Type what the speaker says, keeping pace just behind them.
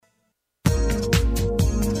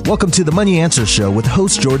Welcome to the Money Answer Show with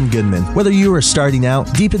host Jordan Goodman. Whether you are starting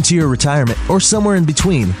out, deep into your retirement, or somewhere in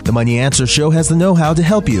between, the Money Answer Show has the know-how to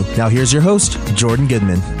help you. Now here's your host, Jordan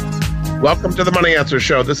Goodman. Welcome to the Money Answer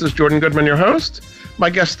Show. This is Jordan Goodman, your host. My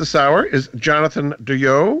guest this hour is Jonathan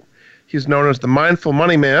Duyo. He's known as the Mindful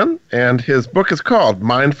Money Man, and his book is called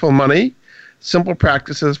Mindful Money: Simple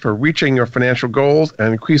Practices for Reaching Your Financial Goals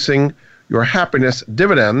and Increasing Your Happiness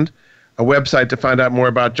Dividend. A website to find out more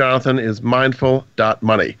about Jonathan is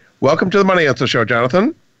mindful.money. Welcome to the Money Answer Show,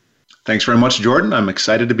 Jonathan. Thanks very much, Jordan. I'm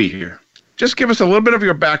excited to be here. Just give us a little bit of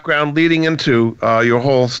your background leading into your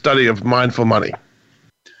whole study of mindful money.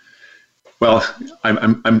 Well,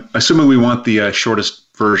 I'm assuming we want the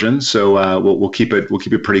shortest version, so we'll keep it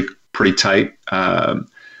pretty tight.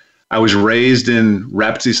 I was raised in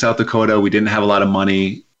Rapid City, South Dakota. We didn't have a lot of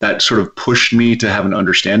money. That sort of pushed me to have an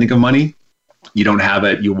understanding of money. You don't have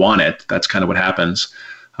it, you want it. That's kind of what happens.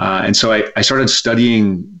 And so I started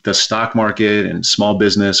studying the stock market and small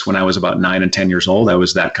business when I was about 9 and 10 years old. I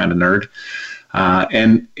was that kind of nerd.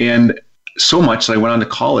 And so much that I went on to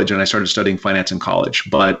college and I started studying finance in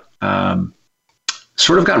college, but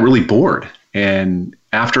sort of got really bored. And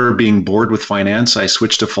after being bored with finance, I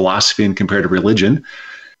switched to philosophy and comparative religion.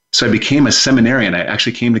 So I became a seminarian. I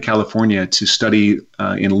actually came to California to study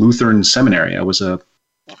in Lutheran seminary. I was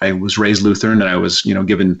raised Lutheran, and I was,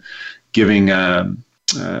 giving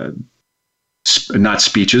not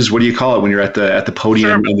speeches. What do you call it when you're at the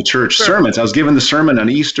podium in the church? Sermons. I was given the sermon on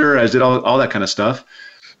Easter. I did all that kind of stuff,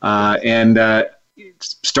 and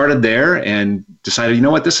started there and decided, you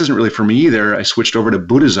know what, this isn't really for me either. I switched over to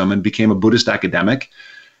Buddhism and became a Buddhist academic.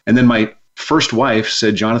 And then my first wife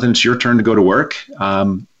said, Jonathan, it's your turn to go to work.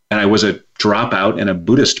 And I was a dropout in a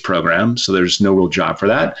Buddhist program, so there's no real job for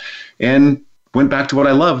that. And went back to what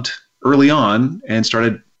I loved early on and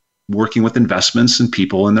started working with investments and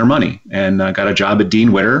people and their money. And got a job at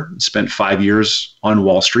Dean Witter, spent 5 years on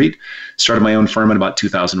Wall Street, started my own firm in about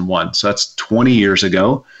 2001. So that's 20 years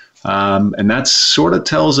ago. And that sort of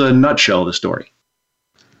tells a nutshell of the story.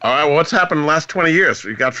 All right, well, what's happened in the last 20 years?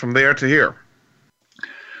 You got from there to here.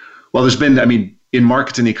 Well, there's been, in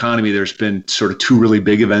markets and the economy, there's been sort of two really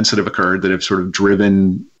big events that have occurred that have sort of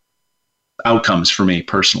driven outcomes for me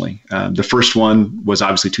personally. The first one was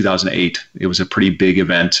obviously 2008. It was a pretty big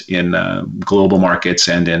event in global markets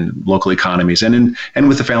and in local economies and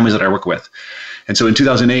with the families that I work with. And so in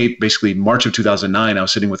 2008, basically March of 2009, I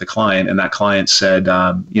was sitting with a client, and that client said,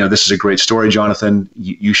 this is a great story, Jonathan.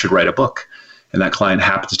 You should write a book. And that client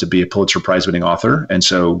happens to be a Pulitzer Prize winning author. And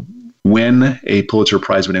so when a Pulitzer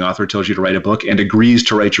Prize winning author tells you to write a book and agrees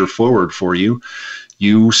to write your foreword for you,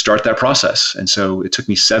 you start that process. And so it took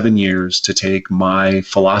me 7 years to take my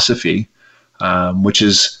philosophy, which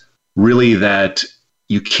is really that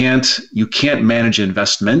you can't manage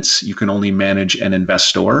investments. You can only manage an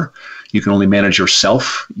investor. You can only manage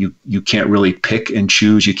yourself. You can't really pick and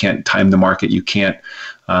choose. You can't time the market. You can't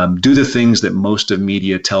do the things that most of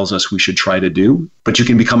media tells us we should try to do, but you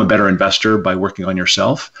can become a better investor by working on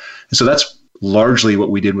yourself. And so that's largely what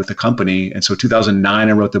we did with the company. And so 2009,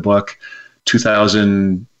 I wrote the book.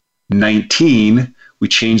 2019, we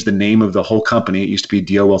changed the name of the whole company. It used to be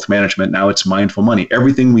DL Wealth Management. Now it's Mindful Money.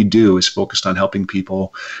 Everything we do is focused on helping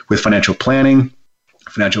people with financial planning,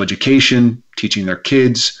 financial education, teaching their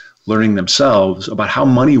kids, learning themselves about how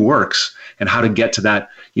money works and how to get to that,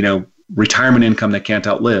 retirement income that can't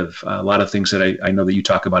outlive. A lot of things that I know that you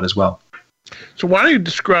talk about as well. So why don't you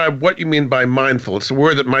describe what you mean by mindful? It's a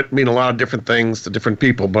word that might mean a lot of different things to different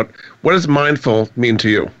people, but what does mindful mean to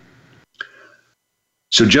you?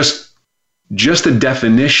 So just the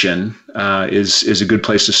definition is a good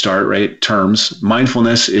place to start, right? Terms.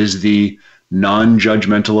 Mindfulness is the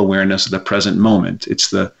non-judgmental awareness of the present moment. It's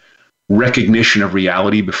the recognition of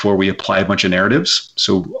reality before we apply a bunch of narratives.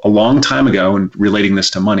 So a long time ago, and relating this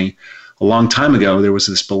to money, a long time ago, there was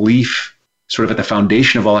this belief sort of at the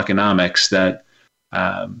foundation of all economics that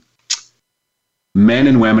men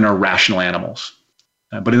and women are rational animals.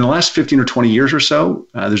 But in the last 15 or 20 years or so,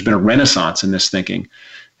 there's been a renaissance in this thinking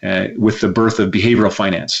with the birth of behavioral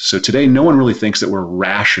finance. So today, no one really thinks that we're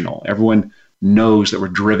rational. Everyone knows that we're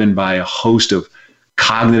driven by a host of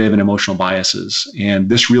cognitive and emotional biases. And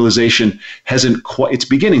this realization hasn't quite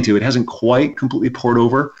completely poured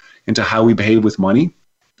over into how we behave with money.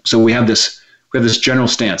 So we have this general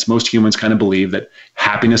stance. Most humans kind of believe that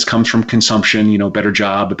happiness comes from consumption, better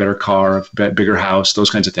job, a better car, a bigger house, those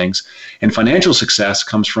kinds of things. And financial success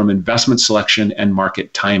comes from investment selection and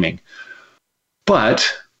market timing. But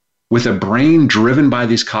with a brain driven by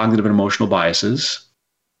these cognitive and emotional biases,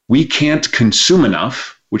 we can't consume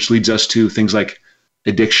enough, which leads us to things like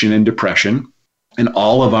addiction and depression. And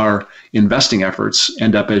all of our investing efforts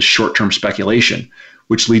end up as short-term speculation,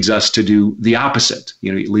 which leads us to do the opposite.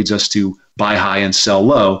 It leads us to buy high and sell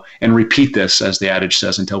low and repeat this, as the adage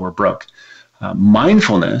says, until we're broke.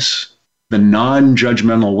 Mindfulness, the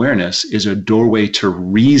non-judgmental awareness, is a doorway to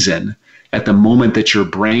reason at the moment that your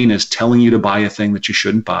brain is telling you to buy a thing that you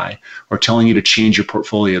shouldn't buy or telling you to change your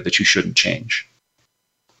portfolio that you shouldn't change.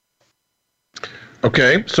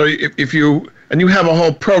 Okay, so if you have a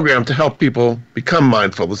whole program to help people become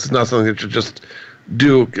mindful. This is not something that you just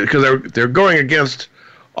do because they're going against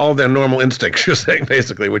all their normal instincts, you're saying,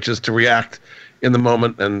 basically, which is to react in the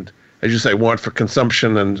moment and, as you say, want for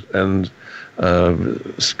consumption and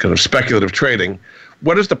kind of speculative trading.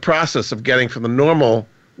 What is the process of getting from the normal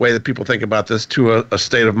way that people think about this to a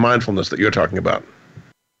state of mindfulness that you're talking about?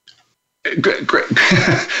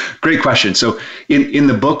 Great question. So in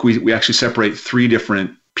the book, we actually separate three different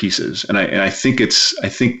pieces, and I think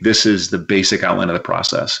this is the basic outline of the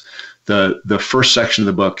process. The first section of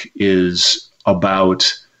the book is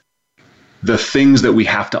about the things that we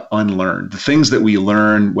have to unlearn, the things that we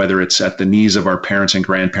learn, whether it's at the knees of our parents and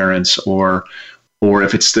grandparents, or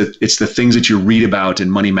if it's the things that you read about in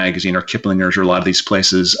Money Magazine or Kiplinger's or a lot of these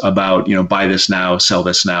places about, buy this now, sell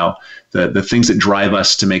this now, the things that drive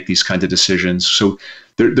us to make these kinds of decisions. So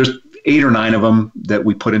there's 8 or 9 of them that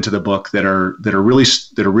we put into the book that are really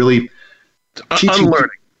teaching. Unlearning.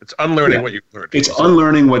 It's unlearning what you've learned. It's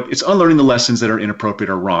unlearning the lessons that are inappropriate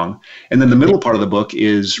or wrong. And then the middle part of the book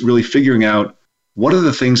is really figuring out what are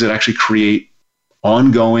the things that actually create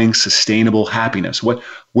ongoing, sustainable happiness.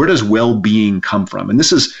 Where does well-being come from? And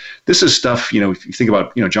this is stuff, if you think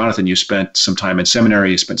about, Jonathan, you spent some time in seminary,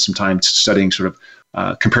 you spent some time studying sort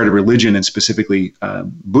of comparative religion and specifically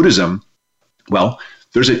Buddhism. Well,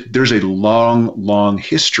 there's a long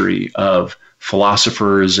history of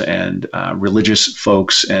philosophers and religious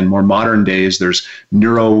folks, and more modern days, there's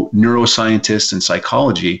neuroscientists and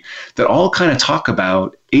psychology that all kind of talk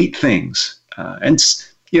about 8 things. And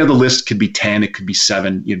the list could be 10, it could be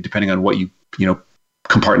 7, depending on what you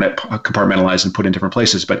compartmentalize and put in different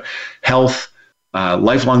places. But health,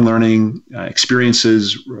 lifelong learning,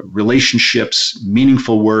 experiences, relationships,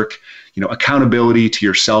 meaningful work, accountability to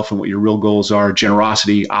yourself and what your real goals are,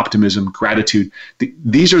 generosity, optimism, gratitude.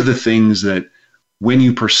 These are the things that, when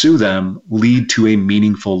you pursue them, lead to a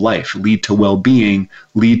meaningful life, lead to well-being,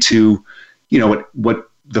 lead to,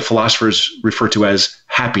 what the philosophers refer to as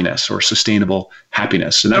happiness or sustainable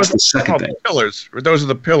happiness. And that's the second thing. Pillars. Those are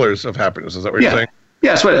the pillars of happiness. Is that what you're saying?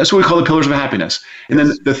 Yeah, that's what we call the pillars of happiness. And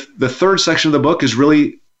then the third section of the book is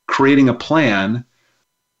really creating a plan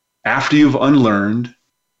after you've unlearned,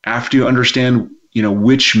 after you understand,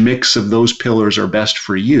 which mix of those pillars are best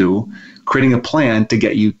for you, creating a plan to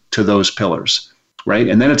get you to those pillars, right?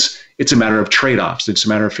 And then it's a matter of trade-offs. It's a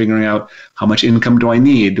matter of figuring out how much income do I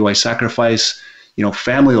need? Do I sacrifice,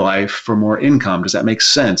 family life for more income? Does that make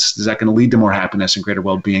sense? Is that going to lead to more happiness and greater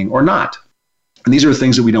well-being or not? And these are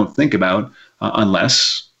things that we don't think about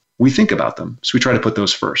unless we think about them. So we try to put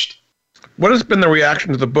those first. What has been the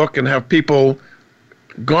reaction to the book, and have people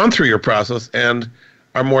gone through your process and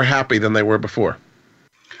are more happy than they were before?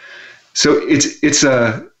 So it's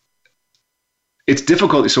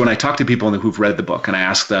difficult. So when I talk to people who've read the book and I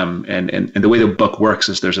ask them, and the way the book works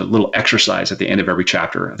is there's a little exercise at the end of every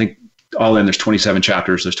chapter. I think all in there's 27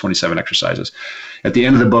 chapters, there's 27 exercises. At the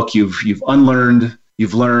end of the book, you've unlearned,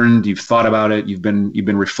 you've learned, you've thought about it, you've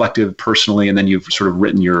been reflective personally, and then you've sort of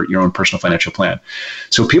written your own personal financial plan.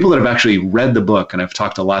 So people that have actually read the book, and I've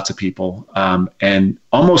talked to lots of people, and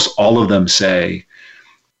almost all of them say,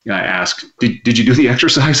 I ask, did you do the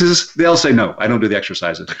exercises? They all say, no, I don't do the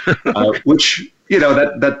exercises, which,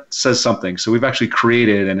 that says something. So we've actually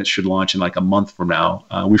created, and it should launch in like a month from now,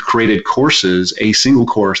 we've created courses, a single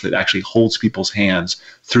course that actually holds people's hands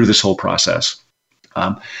through this whole process.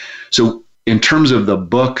 So in terms of the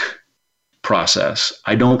book process,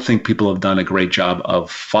 I don't think people have done a great job of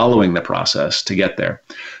following the process to get there.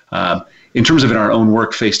 In terms of in our own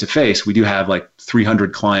work face-to-face, we do have like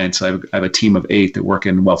 300 clients. I have a team of 8 that work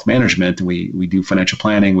in wealth management, and we do financial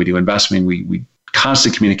planning, we do investing, we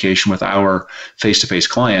constant communication with our face-to-face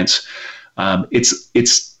clients.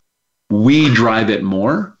 We drive it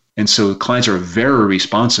more. And so clients are very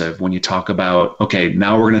responsive when you talk about, okay,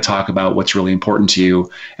 now we're going to talk about what's really important to you,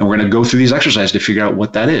 and we're going to go through these exercises to figure out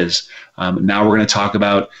what that is. Now we're going to talk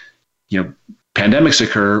about, pandemics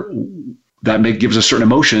occur, that gives us certain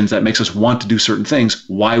emotions, that makes us want to do certain things,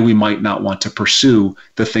 why we might not want to pursue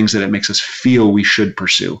the things that it makes us feel we should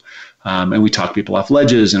pursue. And we talk people off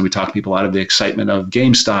ledges, and we talk people out of the excitement of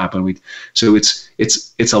GameStop. So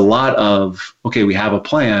it's a lot of, okay, we have a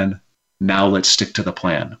plan, now let's stick to the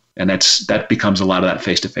plan. And that becomes a lot of that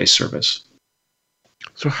face-to-face service.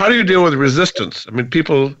 So how do you deal with resistance? I mean,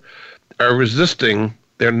 people are resisting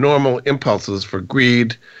their normal impulses for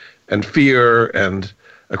greed and fear and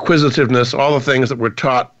acquisitiveness, all the things that we're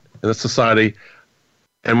taught in the society.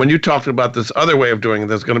 And when you talked about this other way of doing it,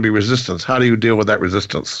 there's going to be resistance. How do you deal with that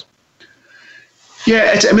resistance?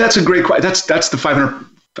 Yeah, that's a great question. That's the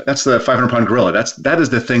 500-pound gorilla. That is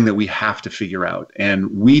the thing that we have to figure out,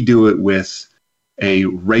 and we do it with a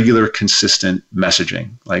regular, consistent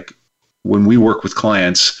messaging. Like when we work with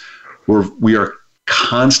clients, we are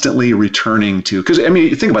constantly returning to, because I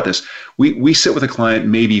mean, think about this. We sit with a client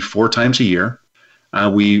maybe 4 times a year.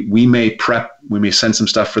 We may send some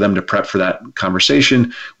stuff for them to prep for that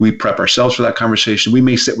conversation. We prep ourselves for that conversation. We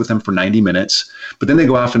may sit with them for 90 minutes, but then they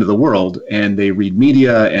go off into the world and they read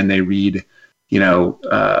media and they read,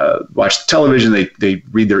 watch the television. They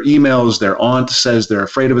read their emails. Their aunt says they're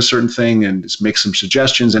afraid of a certain thing and makes some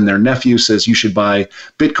suggestions. And their nephew says you should buy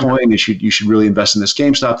Bitcoin. You should really invest in this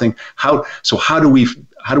GameStop thing. How do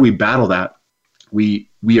we battle that? We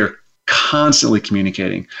are constantly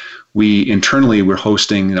communicating. We're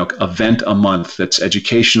hosting an event a month that's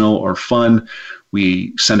educational or fun.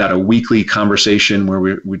 We send out a weekly conversation where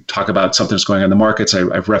we talk about something that's going on in the markets.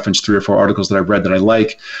 I've referenced 3 or 4 articles that I've read that I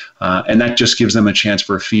like, and that just gives them a chance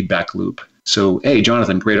for a feedback loop. So, hey,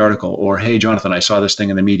 Jonathan, great article. Or, hey, Jonathan, I saw this thing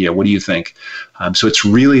in the media. What do you think? So it's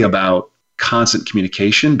really about constant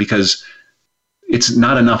communication, because it's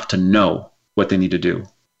not enough to know what they need to do.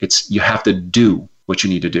 You have to do what you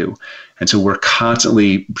need to do. And so we're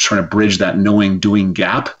constantly trying to bridge that knowing-doing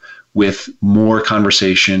gap with more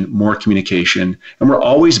conversation, more communication, and we're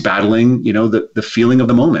always battling, the feeling of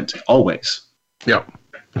the moment, always. Yeah,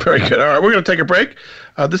 very good. All right, we're going to take a break.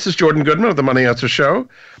 This is Jordan Goodman of the Money Answer Show.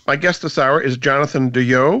 My guest this hour is Jonathan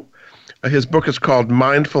Duyo. His book is called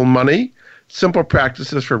Mindful Money, Simple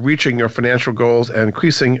Practices for Reaching Your Financial Goals and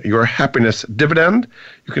Increasing Your Happiness Dividend.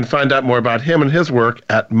 You can find out more about him and his work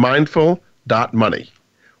at mindful.money.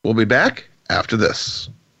 We'll be back after this.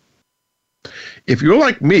 If you're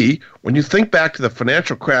like me, when you think back to the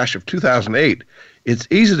financial crash of 2008, it's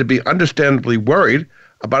easy to be understandably worried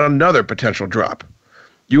about another potential drop.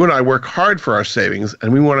 You and I work hard for our savings,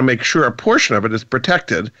 and we want to make sure a portion of it is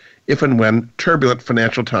protected if and when turbulent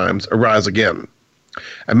financial times arise again.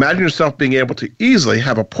 Imagine yourself being able to easily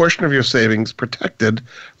have a portion of your savings protected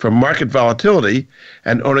from market volatility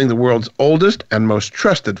and owning the world's oldest and most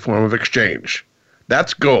trusted form of exchange.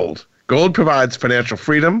 That's gold. Gold provides financial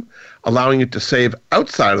freedom, allowing you to save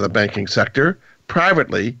outside of the banking sector,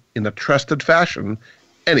 privately, in a trusted fashion,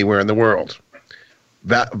 anywhere in the world.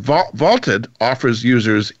 Vaulted offers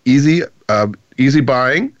users easy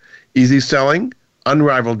buying, easy selling,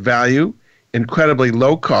 unrivaled value, incredibly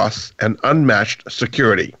low costs, and unmatched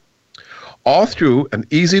security. All through an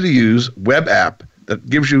easy-to-use web app that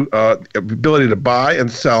gives you the ability to buy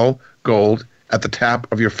and sell gold at the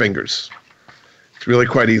tap of your fingers. It's really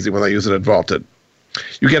quite easy when I use it at Vaulted.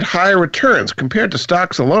 You get higher returns compared to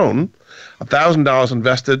stocks alone. $1,000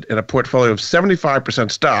 invested in a portfolio of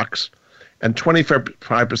 75% stocks and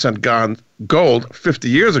 25% gold 50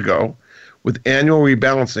 years ago, with annual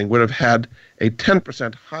rebalancing, would have had a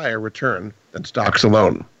 10% higher return than stocks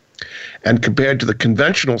alone. And compared to the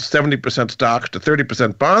conventional 70% stocks to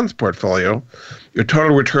 30% bonds portfolio, your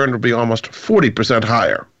total return will be almost 40%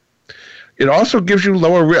 higher. It also gives you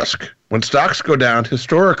lower risk. When stocks go down,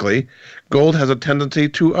 historically, gold has a tendency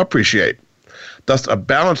to appreciate. Thus, a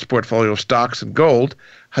balanced portfolio of stocks and gold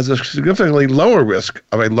has a significantly lower risk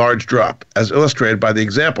of a large drop, as illustrated by the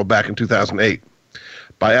example back in 2008.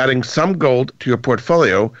 By adding some gold to your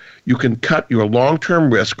portfolio, you can cut your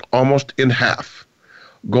long-term risk almost in half.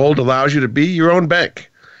 Gold allows you to be your own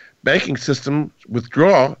bank. Banking systems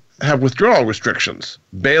have withdrawal restrictions,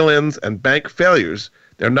 bail-ins, and bank failures.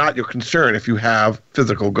 They're not your concern if you have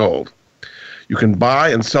physical gold. You can buy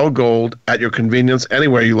and sell gold at your convenience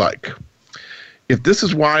anywhere you like. If this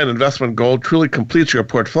is why an investment in gold truly completes your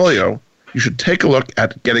portfolio, you should take a look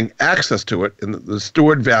at getting access to it in the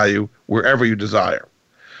stored value wherever you desire.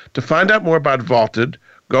 To find out more about Vaulted,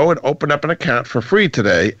 go and open up an account for free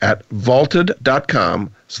today at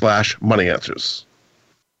vaulted.com/moneyanswers.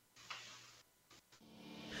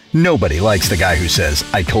 Nobody likes the guy who says,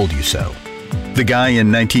 "I told you so." The guy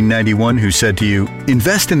in 1991 who said to you,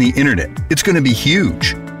 "Invest in the internet, it's going to be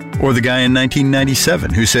huge." Or the guy in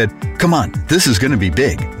 1997 who said, "Come on, this is going to be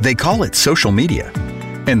big. They call it social media."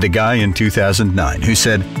 And the guy in 2009 who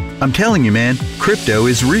said, "I'm telling you, man, crypto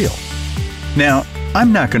is real." Now,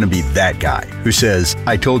 I'm not going to be that guy who says,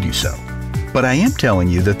 "I told you so." But I am telling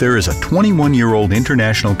you that there is a 21-year-old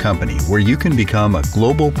international company where you can become a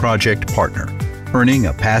global project partner. earning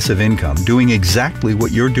a passive income doing exactly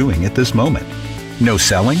what you're doing at this moment. No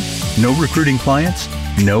selling, no recruiting clients,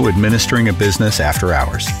 no administering a business after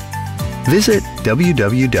hours. Visit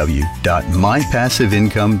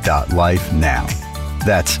www.mypassiveincome.life now.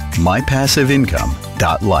 That's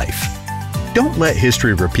mypassiveincome.life. Don't let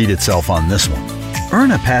history repeat itself on this one.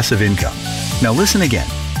 Earn a passive income. Now listen again.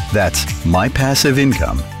 That's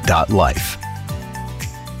mypassiveincome.life.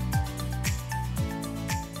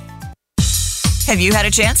 Have you had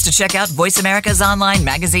a chance to check out Voice America's online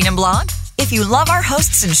magazine and blog? If you love our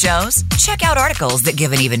hosts and shows, check out articles that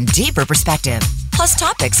give an even deeper perspective, plus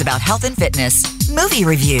topics about health and fitness, movie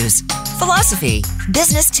reviews, philosophy,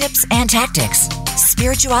 business tips and tactics,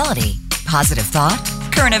 spirituality, positive thought,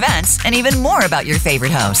 current events, and even more about your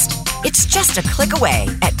favorite host. It's just a click away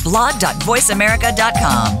at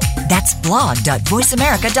blog.voiceamerica.com. That's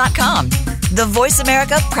blog.voiceamerica.com. The Voice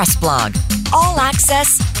America Press Blog. All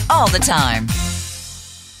access, all the time.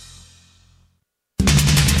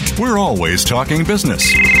 We're always talking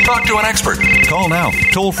business. Talk to an expert. Call now,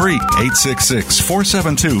 toll free,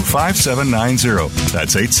 866-472-5790.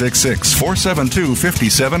 That's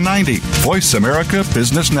 866-472-5790. Voice America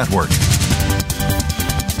Business Network.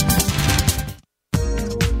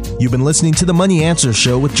 You've been listening to the Money Answer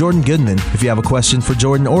Show with Jordan Goodman. If you have a question for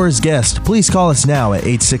Jordan or his guest, please call us now at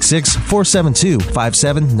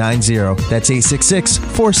 866-472-5790. That's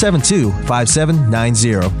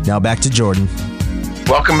 866-472-5790. Now back to Jordan.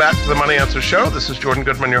 Welcome back to the Money Answer Show. This is Jordan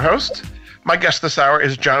Goodman, your host. My guest this hour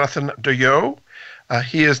is Jonathan Doyo.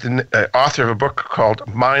 He is the author of a book called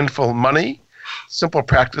Mindful Money, Simple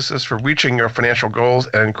Practices for Reaching Your Financial Goals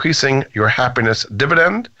and Increasing Your Happiness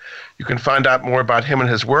Dividend. You can find out more about him and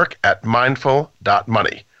his work at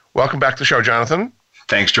mindful.money. Welcome back to the show, Jonathan.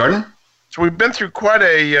 Thanks, Jordan. So we've been through quite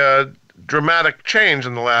a dramatic change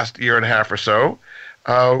in the last year and a half or so.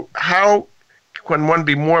 How can one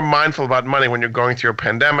be more mindful about money when you're going through a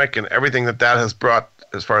pandemic and everything that has brought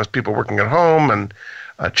as far as people working at home and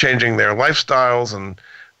changing their lifestyles and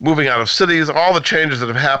moving out of cities, all the changes that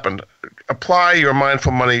have happened? Apply your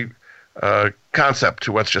mindful money concept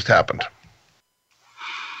to what's just happened.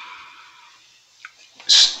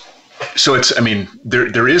 So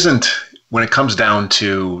there isn't, when it comes down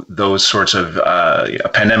to those sorts of, a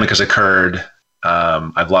pandemic has occurred,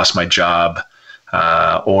 I've lost my job,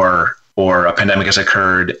 or a pandemic has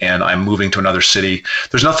occurred and I'm moving to another city.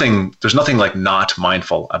 There's nothing like not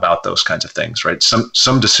mindful about those kinds of things, right?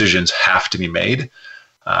 Some decisions have to be made.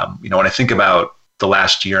 When I think about the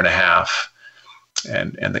last year and a half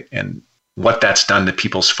and what that's done to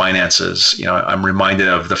people's finances, I'm reminded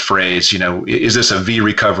of the phrase, is this a V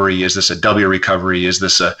recovery? Is this a W recovery? Is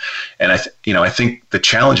this I think the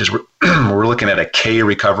challenge is we're looking at a K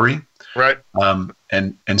recovery. Right.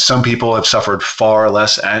 And some people have suffered far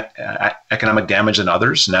less economic damage than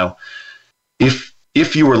others. Now, if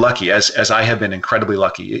you were lucky, as I have been incredibly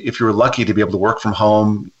lucky, if you were lucky to be able to work from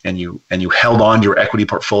home and you held on to your equity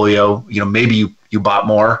portfolio, maybe you bought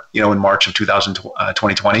more, in March of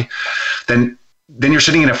 2020, then you're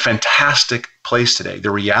sitting in a fantastic place today.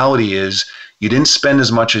 The reality is you didn't spend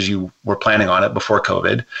as much as you were planning on it before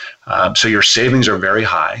COVID. So your savings are very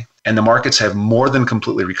high and the markets have more than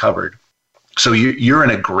completely recovered. So you're in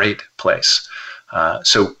a great place.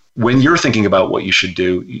 So when you're thinking about what you should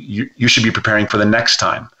do, you should be preparing for the next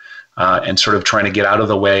time and sort of trying to get out of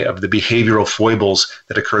the way of the behavioral foibles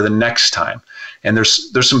that occur the next time. And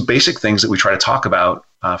there's some basic things that we try to talk about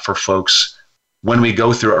for folks when we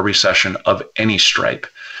go through a recession of any stripe.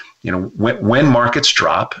 When markets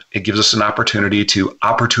drop, it gives us an opportunity to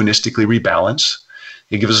opportunistically rebalance.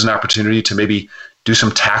 It gives us an opportunity to maybe do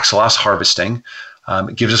some tax loss harvesting.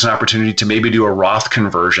 It gives us an opportunity to maybe do a Roth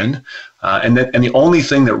conversion. And the only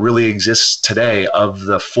thing that really exists today of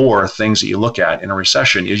the four things that you look at in a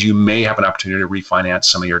recession is you may have an opportunity to refinance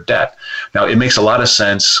some of your debt. Now, it makes a lot of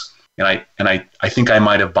sense. And I think I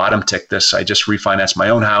might have bottom ticked this. I just refinanced my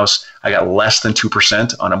own house. I got less than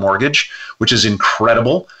 2% on a mortgage, which is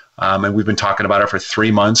incredible. And we've been talking about it for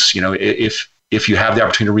 3 months. If you have the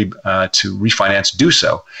opportunity to refinance, do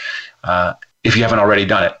so. If you haven't already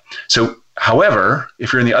done it. So, however,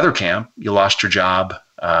 if you're in the other camp, you lost your job,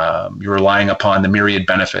 you're relying upon the myriad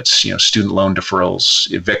benefits, student loan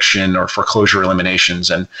deferrals, eviction or foreclosure eliminations,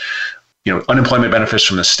 and unemployment benefits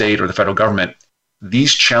from the state or the federal government.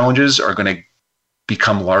 These challenges are going to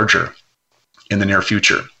become larger in the near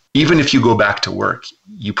future. Even if you go back to work,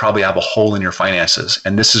 you probably have a hole in your finances,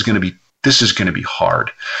 and this is going to be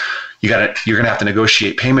hard. You're going to have to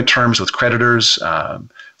negotiate payment terms with creditors,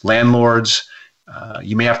 landlords.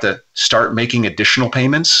 You may have to start making additional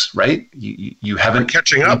payments, right? You haven't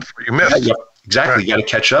catching up. You missed. Exactly. Right. You got to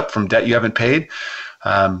catch up from debt you haven't paid.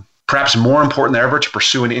 Perhaps more important than ever to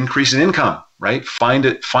pursue an increase in income, right? Find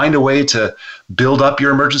a way to build up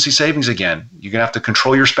your emergency savings again. You're going to have to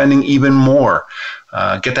control your spending even more.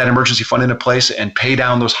 Get that emergency fund into place and pay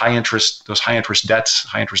down those high interest debts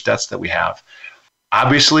that we have.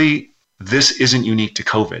 Obviously, this isn't unique to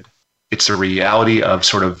COVID. It's a reality of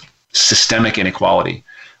sort of systemic inequality.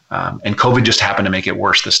 And COVID just happened to make it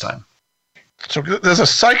worse this time. So there's a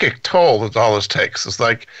psychic toll that all this takes. It's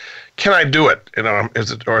like, can I do it?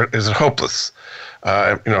 Is it hopeless?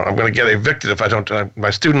 I'm going to get evicted if I don't.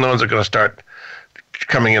 My student loans are going to start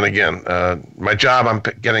coming in again. My job, I'm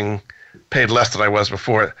getting paid less than I was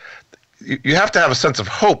before. You have to have a sense of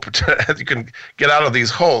hope that you can get out of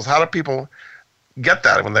these holes. How do people get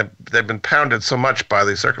that when they've been pounded so much by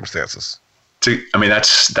these circumstances?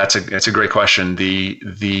 That's a great question.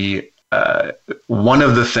 One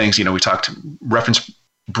of the things, we referenced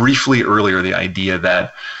briefly earlier, the idea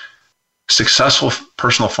that successful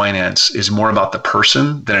personal finance is more about the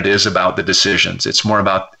person than it is about the decisions. It's more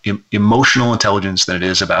about emotional intelligence than it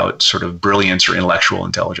is about sort of brilliance or intellectual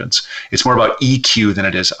intelligence. It's more about EQ than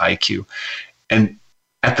it is IQ. And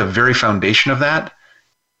at the very foundation of that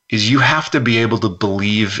is you have to be able to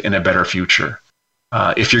believe in a better future.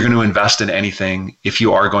 If you're going to invest in anything, if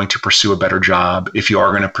you are going to pursue a better job, if you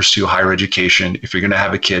are going to pursue higher education, if you're going to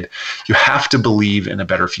have a kid, you have to believe in a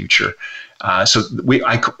better future. So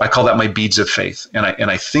I call that my beads of faith. And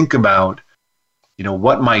I think about,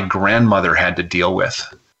 what my grandmother had to deal with,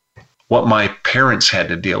 what my parents had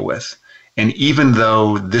to deal with. And even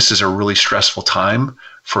though this is a really stressful time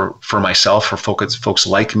for myself, for folks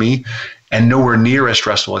like me, and nowhere near as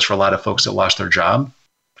stressful as for a lot of folks that lost their job,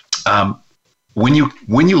 when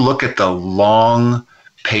you look at the long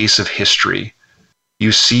pace of history,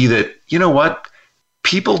 you see that,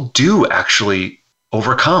 people do actually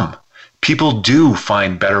overcome. People do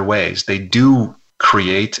find better ways. They do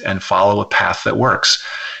create and follow a path that works.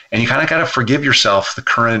 And you kind of got to forgive yourself the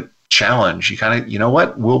current challenge. You kind of,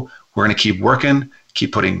 we're going to keep working,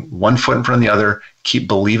 keep putting one foot in front of the other, keep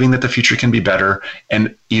believing that the future can be better,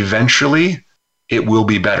 and eventually it will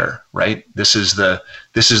be better, right? This is the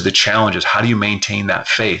challenge, is how do you maintain that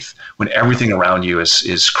faith when everything around you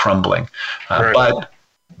is crumbling? Right. But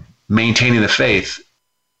maintaining the faith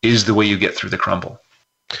is the way you get through the crumble.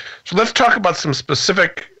 So let's talk about some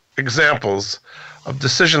specific examples of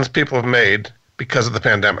decisions people have made because of the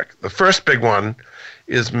pandemic. The first big one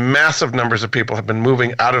is massive numbers of people have been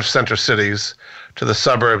moving out of center cities to the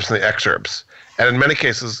suburbs and the exurbs, and in many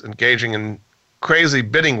cases engaging in crazy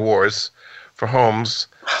bidding wars for homes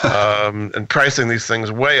and pricing these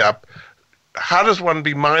things way up. How does one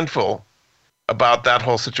be mindful about that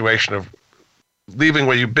whole situation of leaving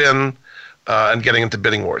where you've been and getting into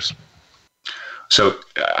bidding wars? So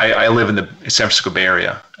I live in the San Francisco Bay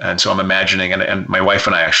Area, and so I'm imagining, and my wife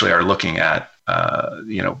and I actually are looking at,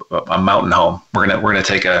 a mountain home. We're gonna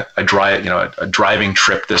take a driving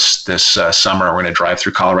trip this summer. We're gonna drive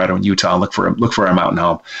through Colorado and Utah and look for our mountain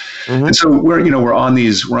home. Mm-hmm. And so we're on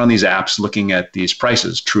these apps looking at these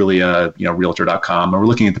prices. Trulia, Realtor.com, and we're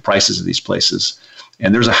looking at the prices of these places.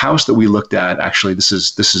 And there's a house that we looked at. Actually, this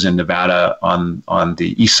is in Nevada on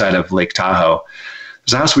the east side of Lake Tahoe.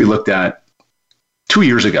 There's a house we looked at 2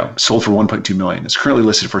 years ago, sold for $1.2 million. It's currently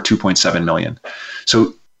listed for $2.7 million.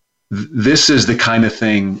 So this is the kind of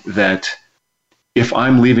thing that if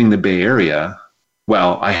I'm leaving the Bay Area,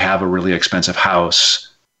 well, I have a really expensive house.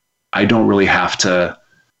 I don't really have to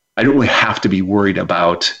be worried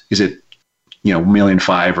about, is it, $1.5 million or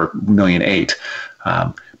 $1.8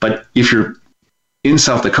 million. But if you're in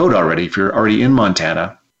South Dakota already, if you're already in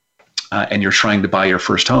Montana and you're trying to buy your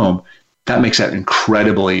first home, that makes that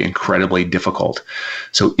incredibly, incredibly difficult.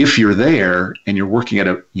 So if you're there and you're working at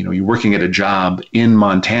a job in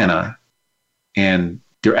Montana, and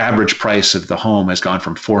your average price of the home has gone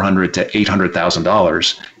from $400,000 to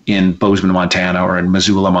 $800,000 in Bozeman, Montana, or in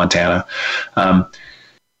Missoula, Montana,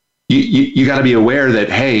 you got to be aware that,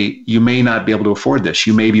 hey, you may not be able to afford this.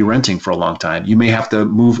 You may be renting for a long time. You may have to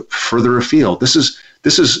move further afield. This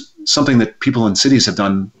is something that people in cities have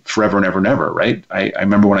done forever and ever and ever, right? I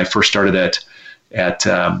remember when I first started at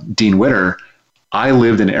Dean Witter, I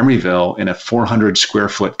lived in Emeryville in a 400 square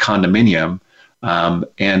foot condominium,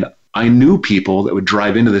 and I knew people that would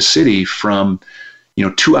drive into the city from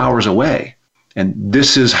 2 hours away. And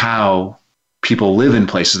this is how people live in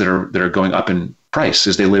places that are going up in price,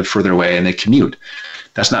 as they live further away and they commute.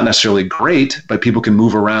 That's not necessarily great, but people can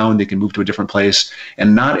move around. They can move to a different place,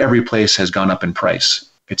 and not every place has gone up in price.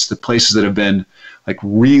 It's the places that have been like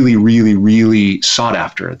really, really, really sought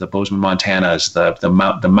after. The Bozeman, Montanas,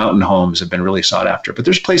 the mountain homes have been really sought after. But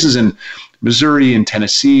there's places in Missouri and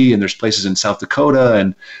Tennessee, and there's places in South Dakota,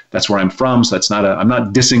 and that's where I'm from. So I'm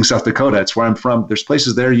not dissing South Dakota. It's where I'm from. There's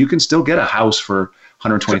places there you can still get a house for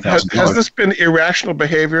 $120,000. Has this been irrational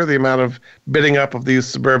behavior, the amount of bidding up of these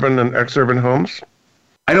suburban and exurban homes?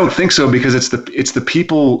 I don't think so, because it's the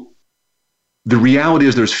people. The reality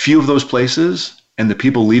is there's few of those places, and the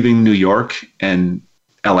people leaving New York and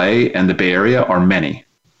LA and the Bay Area are many,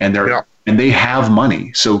 and and they have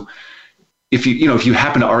money. So if you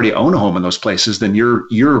happen to already own a home in those places, then your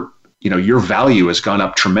value has gone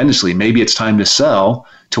up tremendously. Maybe it's time to sell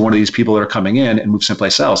to one of these people that are coming in and move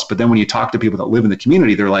someplace else. But then when you talk to people that live in the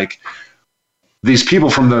community, they're like, these people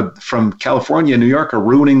from California and New York are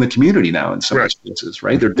ruining the community now in some of these places,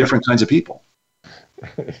 right? They're different kinds of people.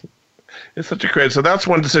 It's such a great. So that's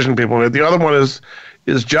one decision people made. The other one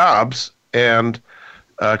is jobs and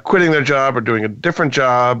quitting their job or doing a different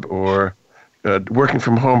job or working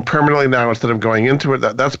from home permanently now instead of going into it.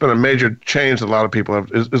 That's been a major change that a lot of people have.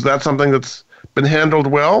 Is that something that's been handled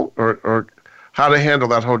well, or how to handle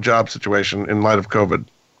that whole job situation in light of COVID?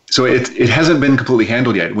 So it hasn't been completely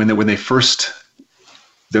handled yet. When they first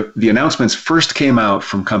the announcements first came out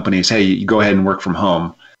from companies, hey, you go ahead and work from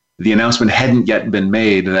home. The announcement hadn't yet been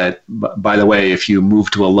made that, by the way, if you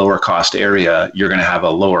move to a lower cost area, you're going to have a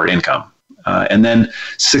lower income. And then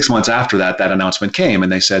 6 months after that announcement came,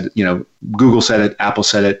 and they said, Google said it, Apple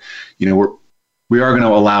said it, we are going to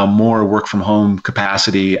allow more work from home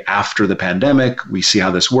capacity after the pandemic. We see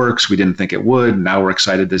how this works. We didn't think it would. Now we're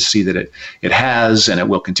excited to see that it has, and it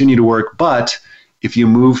will continue to work. But if you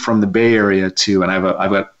move from the Bay Area to, and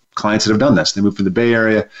I've got clients that have done this, they moved from the Bay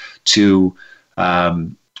Area to,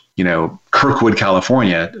 Kirkwood,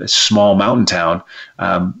 California, a small mountain town,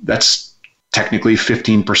 that's technically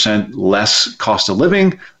 15% less cost of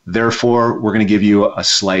living. Therefore, we're going to give you a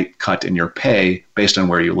slight cut in your pay based on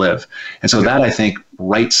where you live. And so that, I think,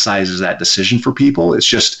 right sizes that decision for people. It's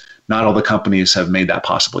just not all the companies have made that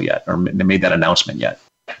possible yet or made that announcement yet.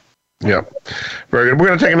 Yeah. Very good. We're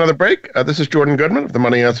going to take another break. This is Jordan Goodman of the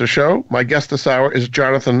Money Answer Show. My guest this hour is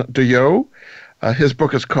Jonathan Duyo. His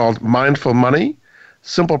book is called Mindful Money: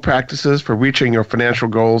 Simple Practices for Reaching Your Financial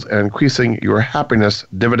Goals and Increasing Your Happiness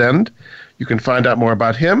Dividend. You can find out more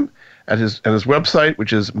about him at his website,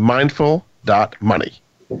 which is mindful.money.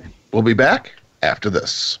 We'll be back after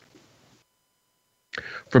this.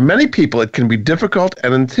 For many people, it can be difficult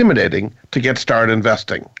and intimidating to get started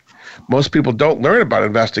investing. Most people don't learn about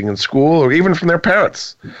investing in school or even from their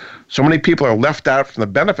parents. So many people are left out from the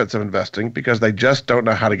benefits of investing because they just don't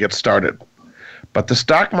know how to get started. But the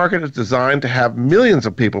stock market is designed to have millions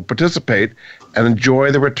of people participate and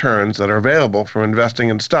enjoy the returns that are available from investing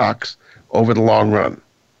in stocks over the long run.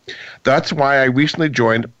 That's why I recently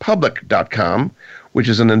joined Public.com, which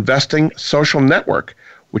is an investing social network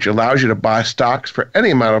which allows you to buy stocks for any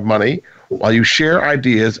amount of money while you share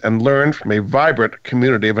ideas and learn from a vibrant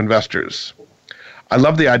community of investors. I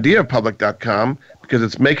love the idea of Public.com because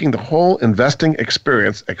it's making the whole investing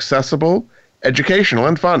experience accessible, educational,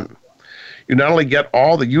 and fun. You not only get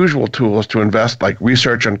all the usual tools to invest, like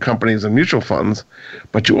research on companies and mutual funds,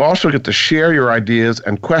 but you also get to share your ideas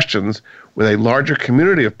and questions with a larger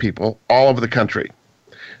community of people all over the country.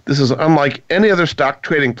 This is unlike any other stock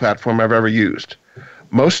trading platform I've ever used.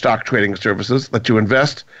 Most stock trading services let you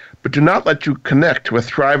invest, but do not let you connect to a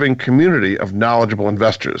thriving community of knowledgeable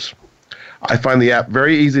investors. I find the app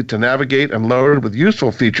very easy to navigate and loaded with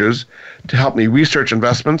useful features to help me research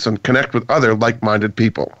investments and connect with other like-minded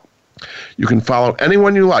people. You can follow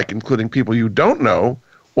anyone you like, including people you don't know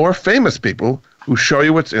or famous people who show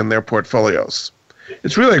you what's in their portfolios.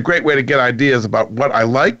 It's really a great way to get ideas about what I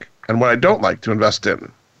like and what I don't like to invest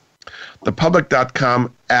in. The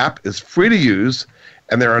Public.com app is free to use,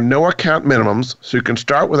 and there are no account minimums, so you can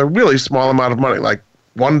start with a really small amount of money, like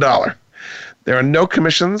 $1. There are no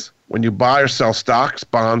commissions when you buy or sell stocks,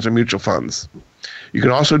 bonds, or mutual funds. You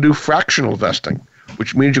can also do fractional investing,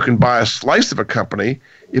 which means you can buy a slice of a company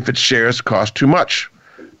if its shares cost too much.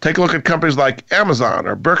 Take a look at companies like Amazon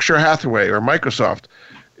or Berkshire Hathaway or Microsoft.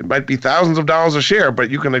 It might be thousands of dollars a share, but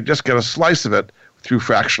you can just get a slice of it through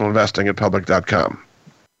fractional investing at Public.com.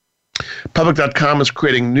 Public.com is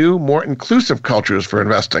creating new, more inclusive cultures for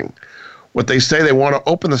investing. What they say, they want to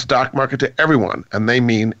open the stock market to everyone, and they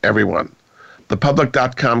mean everyone. The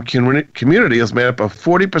Public.com community is made up of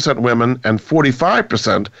 40% women and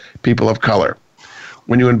 45% people of color.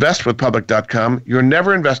 When you invest with Public.com, you're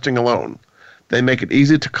never investing alone. They make it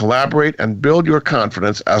easy to collaborate and build your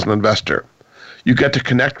confidence as an investor. You get to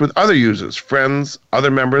connect with other users, friends, other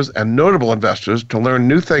members, and notable investors to learn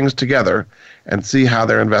new things together and see how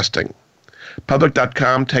they're investing.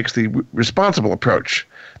 Public.com takes the responsible approach.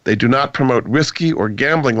 They do not promote risky or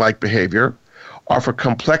gambling-like behavior, offer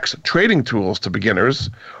complex trading tools to beginners,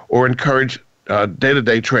 or encourage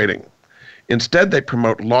day-to-day trading. Instead, they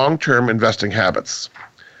promote long-term investing habits.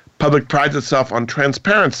 Public prides itself on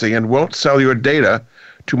transparency and won't sell your data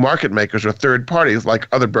to market makers or third parties like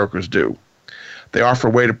other brokers do. They offer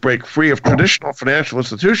a way to break free of traditional financial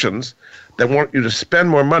institutions that want you to spend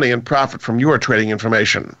more money and profit from your trading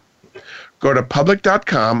information. Go to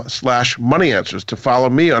public.com/moneyanswers to follow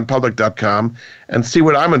me on public.com and see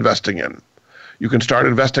what I'm investing in. You can start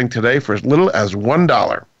investing today for as little as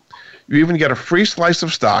 $1. You even get a free slice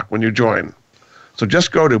of stock when you join. So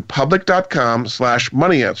just go to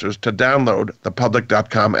public.com/moneyanswers to download the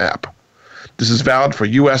public.com app. This is valid for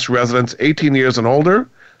U.S. residents 18 years and older.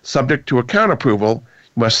 Subject to account approval,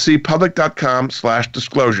 you must see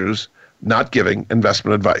public.com/disclosures, not giving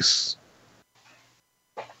investment advice.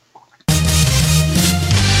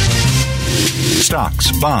 Stocks,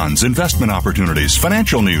 bonds, investment opportunities,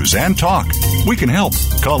 financial news, and talk. We can help.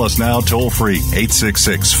 Call us now toll-free,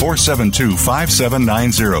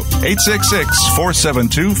 866-472-5790,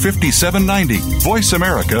 866-472-5790, Voice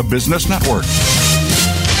America Business Network.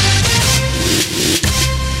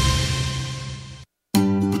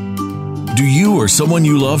 Do you or someone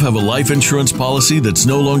you love have a life insurance policy that's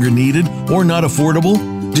no longer needed or not affordable?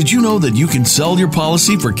 Did you know that you can sell your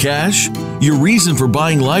policy for cash? Your reason for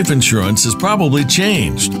buying life insurance has probably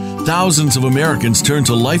changed. Thousands of Americans turn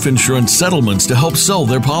to life insurance settlements to help sell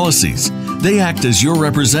their policies. They act as your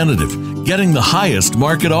representative, getting the highest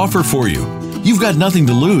market offer for you. You've got nothing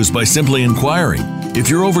to lose by simply inquiring. If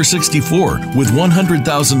you're over 64 with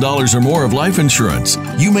 $100,000 or more of life insurance,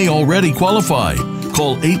 you may already qualify.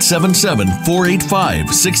 Call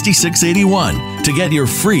 877-485-6681 to get your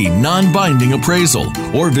free non-binding appraisal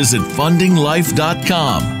or visit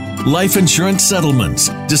fundinglife.com. Life Insurance Settlements.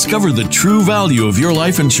 Discover the true value of your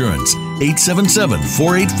life insurance.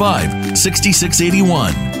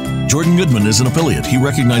 877-485-6681. Jordan Goodman is an affiliate. He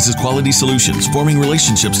recognizes quality solutions, forming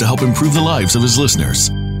relationships to help improve the lives of his listeners.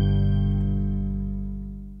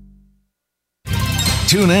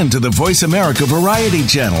 Tune in to the Voice America Variety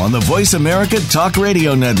channel on the Voice America Talk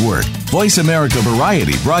Radio Network. Voice America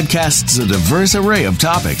Variety broadcasts a diverse array of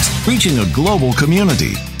topics, reaching a global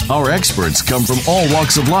community. Our experts come from all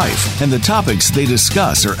walks of life, and the topics they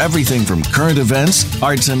discuss are everything from current events,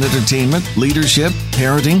 arts and entertainment, leadership,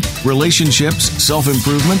 parenting, relationships,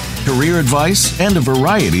 self-improvement, career advice, and a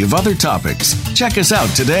variety of other topics. Check us out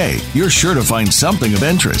today. You're sure to find something of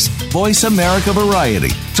interest. Voice America Variety.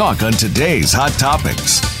 Talk on today's hot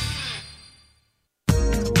topics.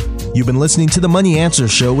 You've been listening to the Money Answer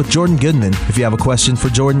Show with Jordan Goodman. If you have a question for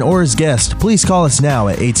Jordan or his guest, please call us now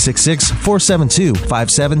at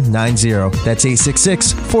 866-472-5790. That's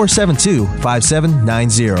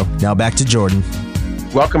 866-472-5790. Now back to Jordan.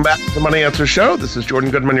 Welcome back to the Money Answer Show. This is Jordan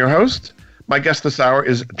Goodman, your host. My guest this hour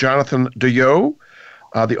is Jonathan Deyo,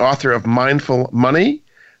 the author of Mindful Money,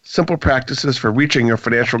 Simple Practices for Reaching Your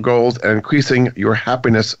Financial Goals and Increasing Your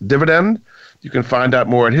Happiness Dividend. You can find out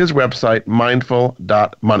more at his website,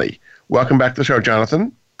 mindful.money. Welcome back to the show,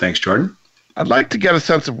 Jonathan. Thanks, Jordan. I'd like to get a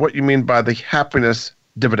sense of what you mean by the happiness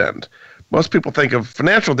dividend. Most people think of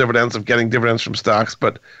financial dividends, of getting dividends from stocks,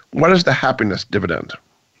 but what is the happiness dividend?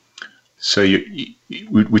 So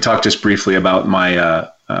we talked just briefly about my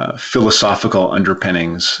philosophical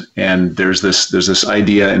underpinnings, and there's this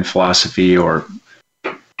idea in philosophy or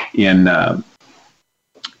in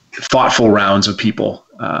thoughtful rounds of people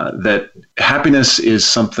that happiness is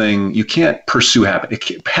something you can't pursue.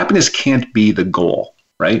 Happiness can't be the goal,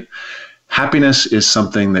 right? Happiness is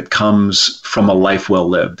something that comes from a life well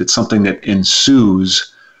lived. It's something that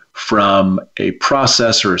ensues from a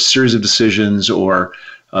process or a series of decisions or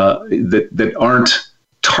that aren't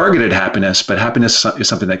targeted happiness, but happiness is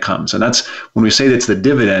something that comes. And that's when we say that's the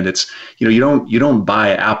dividend, it's, you don't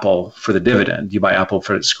buy Apple for the dividend. You buy Apple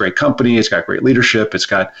for its great company, it's got great leadership, it's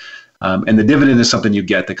got, and the dividend is something you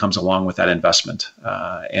get that comes along with that investment.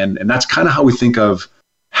 And that's kind of how we think of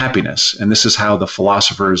happiness. And this is how the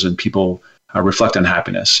philosophers and people reflect on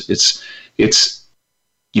happiness. It's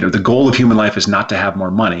the goal of human life is not to have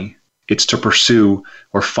more money. It's to pursue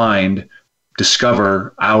or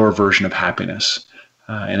discover our version of happiness.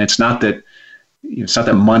 And it's not that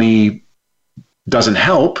money doesn't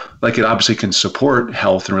help. Like, it obviously can support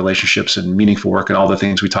health and relationships and meaningful work and all the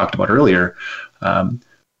things we talked about earlier.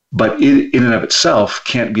 But it, in and of itself,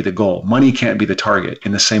 can't be the goal. Money can't be the target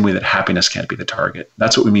in the same way that happiness can't be the target.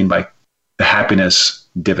 That's what we mean by the happiness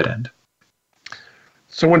dividend.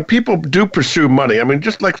 So when people do pursue money, I mean,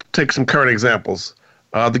 just like take some current examples,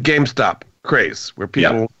 the GameStop craze, where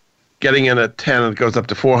people getting in at 10 and it goes up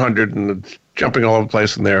to 400 and it's jumping all over the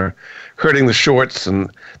place and they're hurting the shorts,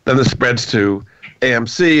 and then it spreads to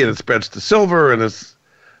AMC and it spreads to silver, and it's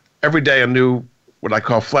every day a new, what I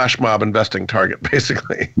call flash mob investing target,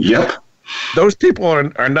 basically. Yep. Those people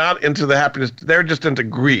are not into the happiness, they're just into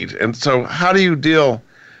greed. And so how do you deal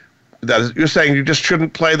with that? You're saying you just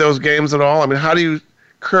shouldn't play those games at all? I mean, how do you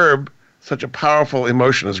curb such a powerful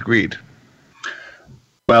emotion as greed?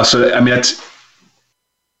 Well, so I mean,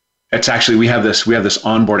 it's actually, we have this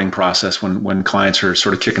onboarding process when clients are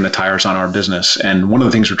sort of kicking the tires on our business. And one of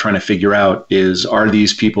the things we're trying to figure out is, are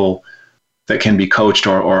these people that can be coached,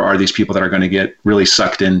 or are these people that are going to get really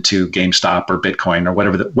sucked into GameStop or Bitcoin or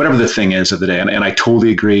whatever the thing is of the day? And I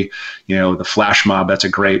totally agree. You know, the flash mob, that's a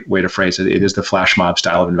great way to phrase it. It is the flash mob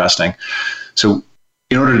style of investing. So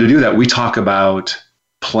in order to do that, we talk about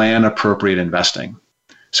plan appropriate investing.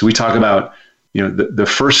 So we talk about, you know, the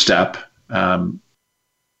first step.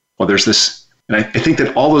 Well, there's this, and I think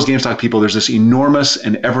that all those GameStop people, there's this enormous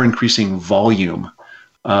and ever increasing volume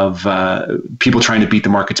of people trying to beat the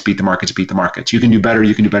markets. You can do better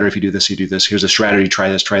if you do this, Here's a strategy, try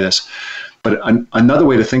this. But another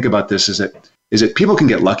way to think about this is that people can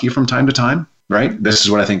get lucky from time to time, right? This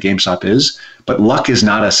is what I think GameStop is. But luck is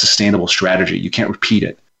not a sustainable strategy. You can't repeat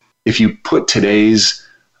it. If you put today's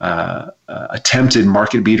attempted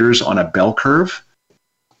market beaters on a bell curve,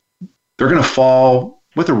 they're going to fall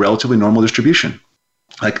with a relatively normal distribution.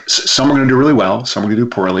 Like some are going to do really well, some are going to do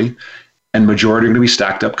poorly, and majority are going to be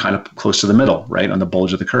stacked up kind of close to the middle, right, on the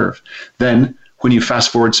bulge of the curve. Then when you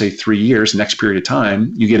fast forward, say 3 years, next period of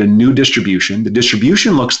time, you get a new distribution. The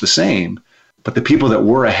distribution looks the same, but the people that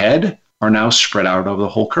were ahead are now spread out over the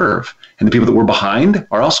whole curve. And the people that were behind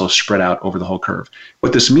are also spread out over the whole curve.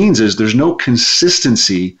 What this means is there's no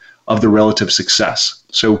consistency of the relative success.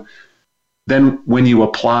 So then when you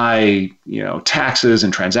apply, you know, taxes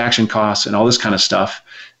and transaction costs and all this kind of stuff,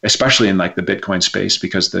 especially in like the Bitcoin space,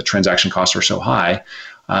 because the transaction costs are so high,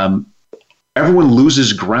 everyone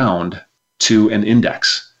loses ground to an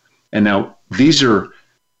index. And now these are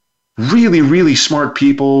really, really smart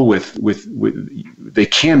people with they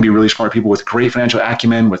can be really smart people with great financial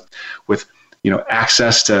acumen, with you know,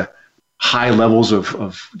 access to high levels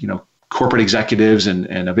of you know, corporate executives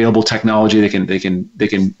and available technology. They can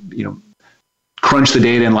you know, crunch the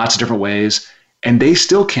data in lots of different ways, and they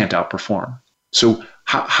still can't outperform. So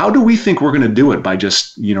how do we think we're going to do it by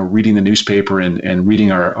just, you know, reading the newspaper and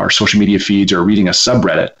reading our social media feeds or reading a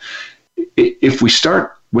subreddit? If we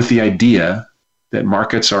start with the idea that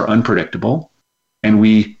markets are unpredictable and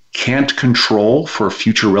we can't control for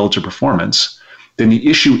future relative performance, then the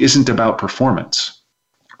issue isn't about performance,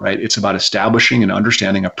 right? It's about establishing and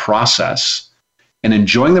understanding a process and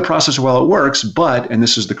enjoying the process while it works, but, and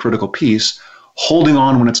this is the critical piece, holding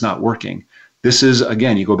on when it's not working. This is,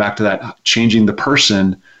 again, you go back to that changing the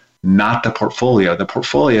person, not the portfolio. The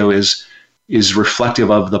portfolio is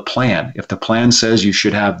reflective of the plan. If the plan says you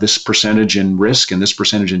should have this percentage in risk and this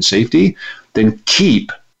percentage in safety, then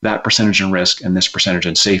keep that percentage in risk and this percentage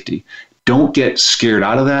in safety. Don't get scared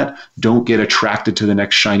out of that. Don't get attracted to the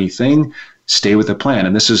next shiny thing. Stay with the plan.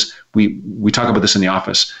 And this is, we talk about this in the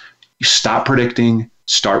office. You stop predicting,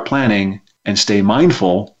 start planning, and stay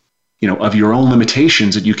mindful, you know, of your own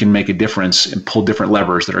limitations, that you can make a difference and pull different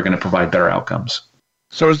levers that are going to provide better outcomes.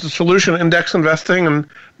 So is the solution index investing and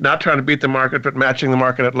not trying to beat the market, but matching the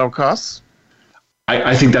market at low costs?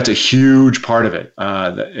 I think that's a huge part of it.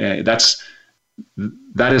 That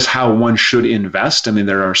is how one should invest. I mean,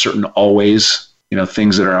 there are certain always, you know,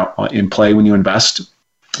 things that are in play when you invest.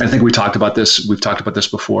 I think we talked about this. We've talked about this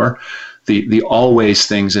before. The always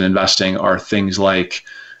things in investing are things like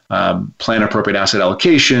plan appropriate asset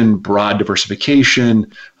allocation, broad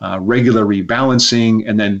diversification, regular rebalancing,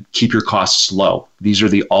 and then keep your costs low. These are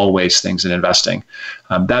the always things in investing.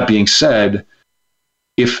 That being said,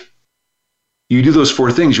 if you do those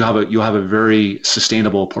four things, you'll have a very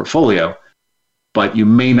sustainable portfolio, but you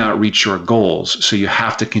may not reach your goals. So you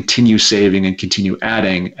have to continue saving and continue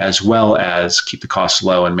adding, as well as keep the costs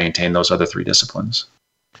low and maintain those other three disciplines.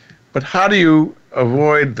 But how do you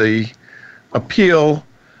avoid the appeal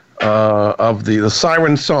of the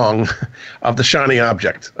siren song of the shiny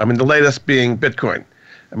object? I mean, the latest being Bitcoin.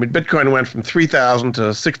 I mean, Bitcoin went from 3,000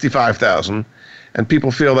 to 65,000, and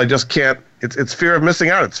people feel they just can't. It's fear of missing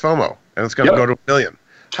out. It's FOMO, and it's going to go to 1 million.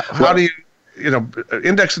 How do you know,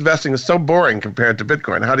 index investing is so boring compared to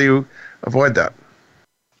Bitcoin. How do you avoid that?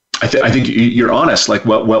 I think you're honest. Like,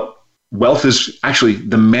 wealth is actually,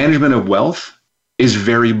 the management of wealth is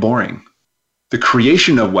very boring. The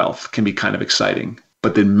creation of wealth can be kind of exciting.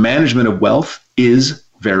 but the management of wealth is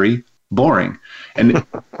very boring. And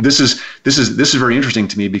this is very interesting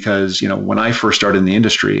to me because, when I first started in the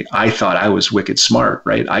industry, I thought I was wicked smart,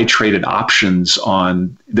 right? I traded options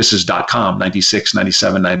on, this is .com, 96,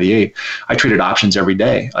 97, 98. I traded options every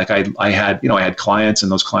day. Like I had clients,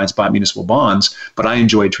 and those clients bought municipal bonds, but I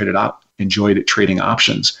enjoyed trading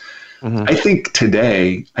options. Mm-hmm. I think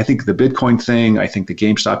today, the Bitcoin thing, I think the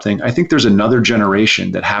GameStop thing, I think there's another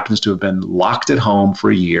generation that happens to have been locked at home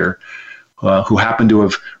for a year, who happen to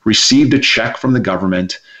have received a check from the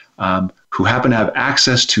government, who happen to have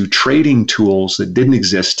access to trading tools that didn't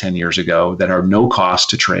exist 10 years ago that are no cost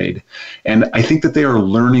to trade. And I think that they are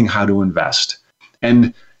learning how to invest.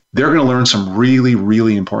 And they're going to learn some really,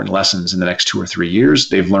 really important lessons in the next 2 or 3 years.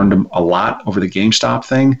 They've learned them a lot over the GameStop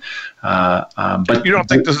thing. But you don't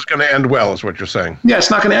think this is going to end well, is what you're saying? Yeah,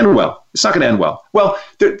 it's not going to end well. It's not going to end well. Well,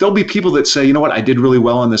 there'll be people that say, you know what, I did really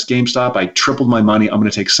well on this GameStop. I tripled my money. I'm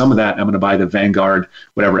going to take some of that. I'm going to buy the Vanguard,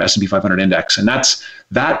 whatever, S&P 500 index. And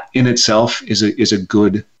that in itself is a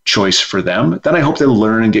good choice for them. Then I hope they'll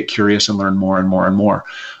learn and get curious and learn more and more and more.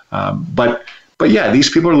 But yeah, these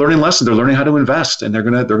people are learning lessons. They're learning how to invest, and they're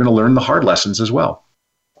gonna learn the hard lessons as well.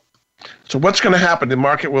 So what's going to happen? The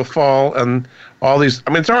market will fall, and all these. I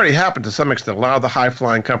mean, it's already happened to some extent. A lot of the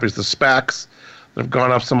high-flying companies, the SPACs, that have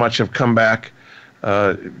gone up so much, have come back.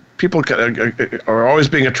 People are always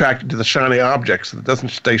being attracted to the shiny objects. That doesn't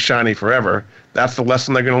stay shiny forever. That's the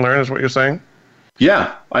lesson they're going to learn, is what you're saying?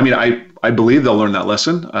 Yeah, I mean, I believe they'll learn that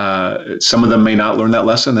lesson. Some of them may not learn that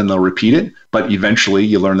lesson, and they'll repeat it. But eventually,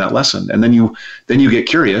 you learn that lesson, and then you get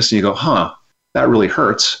curious, and you go, that really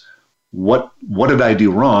hurts. What did I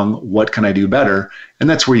do wrong? What can I do better? And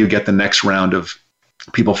that's where you get the next round of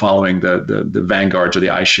people following the Vanguards or the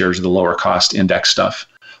iShares or the lower cost index stuff.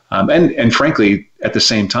 And frankly, at the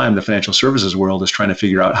same time, the financial services world is trying to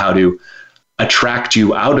figure out how to attract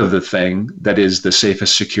you out of the thing that is the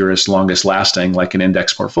safest, securest, longest lasting, like an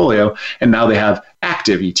index portfolio. And now they have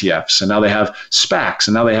active ETFs, and now they have SPACs,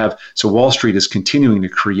 and now so Wall Street is continuing to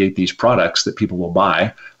create these products that people will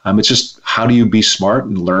buy. It's just, how do you be smart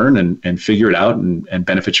and learn and figure it out and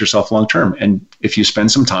benefit yourself long term? And if you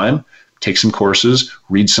spend some time, take some courses,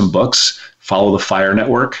 read some books, follow the FIRE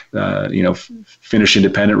network, finish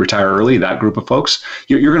independent, retire early, that group of folks,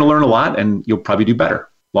 you're going to learn a lot, and you'll probably do better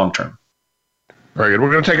long term. Very good.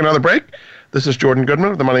 We're going to take another break. This is Jordan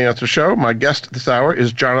Goodman of The Money Answer Show. My guest this hour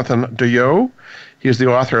is Jonathan Deyo. He is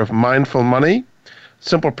the author of Mindful Money,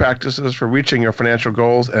 Simple Practices for Reaching Your Financial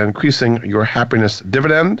Goals and Increasing Your Happiness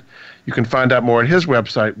Dividend. You can find out more at his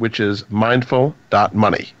website, which is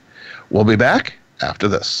mindful.money. We'll be back after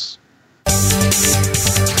this.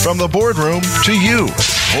 From the boardroom to you,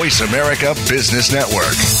 Voice America Business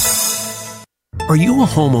Network. Are you a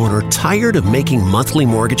homeowner tired of making monthly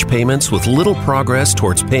mortgage payments with little progress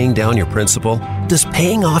towards paying down your principal? Does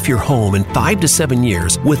paying off your home in 5 to 7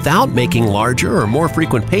 years without making larger or more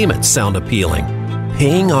frequent payments sound appealing?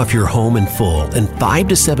 Paying off your home in full in 5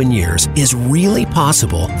 to 7 years is really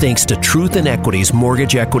possible thanks to Truth in Equity's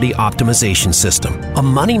Mortgage Equity Optimization System, a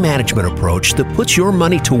money management approach that puts your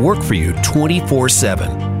money to work for you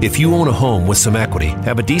 24/7. If you own a home with some equity,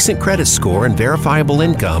 have a decent credit score, and verifiable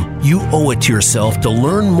income, you owe it to yourself to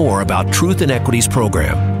learn more about Truth in Equity's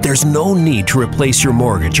program. There's no need to replace your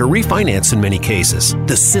mortgage or refinance in many cases.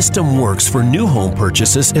 The system works for new home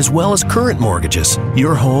purchases as well as current mortgages.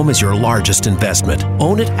 Your home is your largest investment.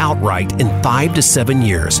 Own it outright in 5 to 7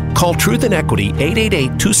 years. Call Truth in Equity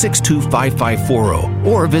 888-262-5540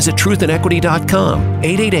 or visit truthinequity.com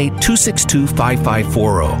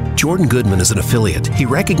 888-262-5540. Jordan Goodman is an affiliate. He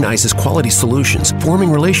recognizes quality solutions,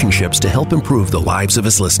 forming relationships to help improve the lives of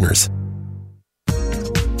his listeners.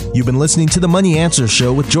 You've been listening to The Money Answer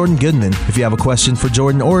Show with Jordan Goodman. If you have a question for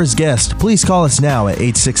Jordan or his guest, please call us now at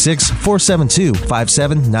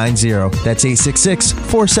 866-472-5790. That's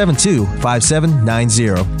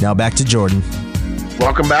 866-472-5790. Now back to Jordan.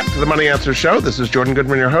 Welcome back to The Money Answer Show. This is Jordan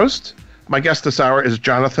Goodman, your host. My guest this hour is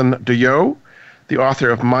Jonathan Deyo, the author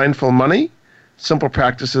of Mindful Money, Simple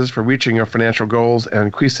Practices for Reaching Your Financial Goals and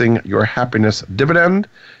Increasing Your Happiness Dividend.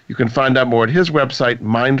 You can find out more at his website,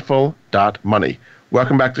 mindful.money.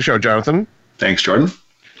 Welcome back to the show, Jonathan. Thanks, Jordan.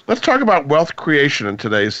 Let's talk about wealth creation in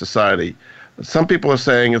today's society. Some people are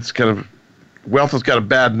saying it's wealth has got a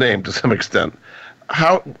bad name to some extent.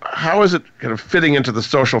 How is it kind of fitting into the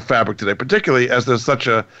social fabric today, particularly as there's such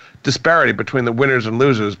a disparity between the winners and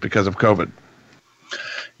losers because of COVID?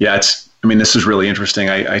 Yeah, this is really interesting.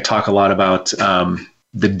 I talk a lot about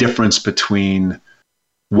the difference between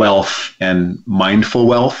wealth and mindful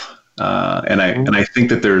wealth, and I think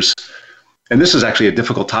that there's. And this is actually a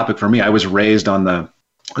difficult topic for me. I was raised on the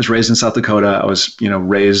was raised in South Dakota. I was,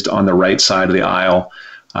 raised on the right side of the aisle.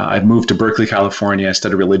 I've moved to Berkeley, California. I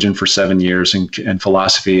studied religion for 7 years and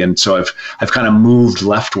philosophy. And so I've kind of moved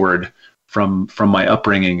leftward from my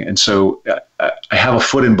upbringing. And so I have a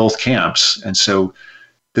foot in both camps. And so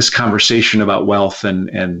this conversation about wealth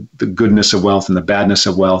and the goodness of wealth and the badness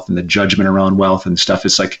of wealth and the judgment around wealth and stuff,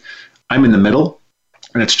 it's like I'm in the middle.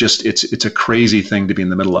 And it's a crazy thing to be in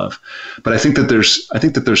the middle of. But I think that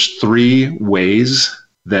there's three ways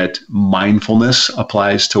that mindfulness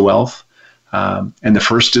applies to wealth. And the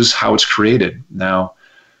first is how it's created. Now,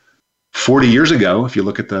 40 years ago, if you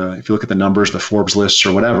look at the numbers, the Forbes lists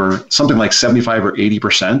or whatever, something like 75 or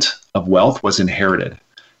 80% of wealth was inherited.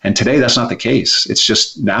 And today that's not the case. It's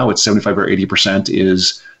just now it's 75 or 80%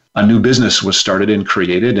 is a new business was started and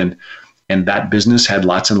created, and that business had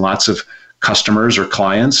lots and lots of customers or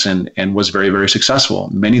clients and was very, very successful.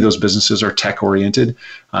 Many of those businesses are tech oriented.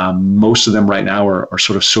 Most of them right now are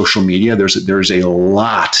sort of social media. There's a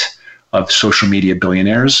lot of social media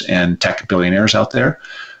billionaires and tech billionaires out there.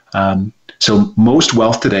 So most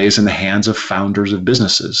wealth today is in the hands of founders of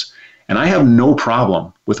businesses. And I have no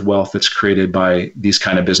problem with wealth that's created by these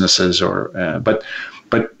kind of businesses, but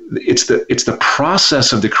it's the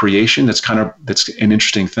process of the creation that's an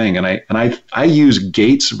interesting thing. And I use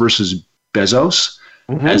Gates versus Bezos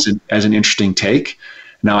as an interesting take.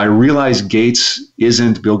 Now I realize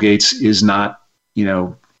Bill Gates is not,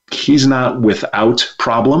 he's not without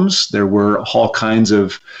problems. There were all kinds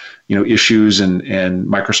of, issues, and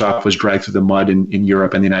Microsoft was dragged through the mud in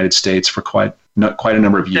Europe and the United States for quite a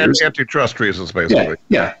number of years. Antitrust reasons, basically.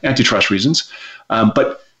 Yeah, antitrust reasons.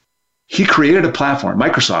 But he created a platform.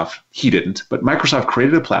 He didn't, but Microsoft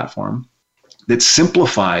created a platform that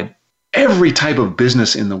simplified every type of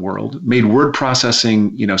business in the world, made word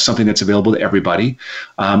processing, something that's available to everybody.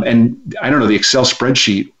 And I don't know, the Excel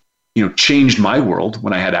spreadsheet, changed my world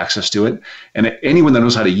when I had access to it. And anyone that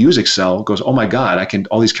knows how to use Excel goes, oh my God, I can,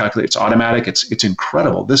 all these calculators, it's automatic. It's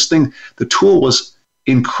incredible. This thing, the tool was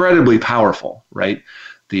incredibly powerful, right?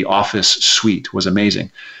 The Office suite was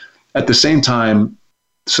amazing. At the same time,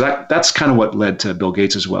 so that's kind of what led to Bill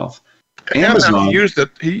Gates' wealth. Amazon, he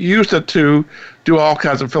used it to do all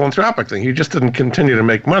kinds of philanthropic things. He just didn't continue to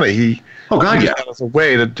make money. He used it as a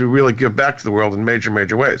way to really give back to the world in major,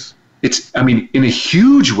 major ways. In a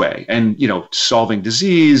huge way, and solving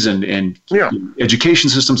disease and education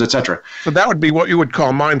systems, etc. So that would be what you would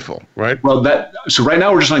call mindful, right? Well, so right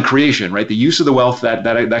now we're just on creation, right? The use of the wealth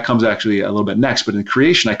that comes actually a little bit next, but in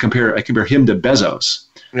creation, I compare him to Bezos.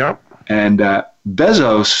 Yeah, and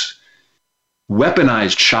Bezos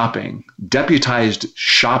weaponized shopping, deputized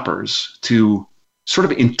shoppers to sort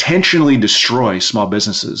of intentionally destroy small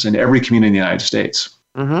businesses in every community in the United States.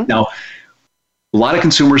 Mm-hmm. Now, a lot of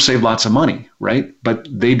consumers save lots of money, right? But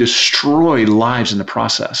they destroy lives in the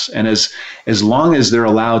process. And as long as they're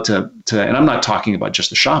allowed to, and I'm not talking about just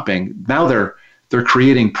the shopping, now they're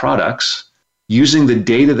creating products using the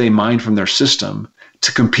data they mine from their system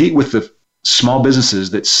to compete with the small businesses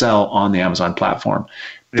that sell on the Amazon platform.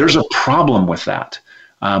 There's a problem with that.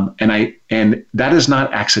 And that is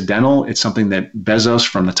not accidental. It's something that Bezos,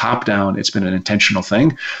 from the top down, it's been an intentional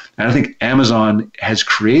thing. And I think Amazon has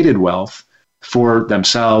created wealth for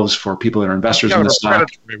themselves, for people that are investors in the stock.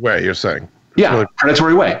 Predatory way, you're saying. Yeah,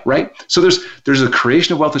 predatory way, right? So there's a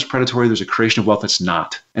creation of wealth that's predatory. There's a creation of wealth that's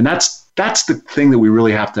not. And that's the thing that we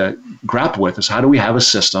really have to grapple with, is how do we have a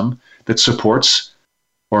system that supports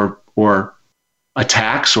or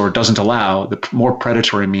attacks or doesn't allow the more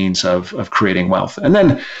predatory means of creating wealth. And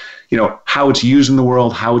then, how it's used in the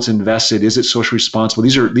world, how it's invested, is it socially responsible?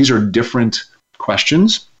 These are different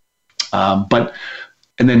questions. And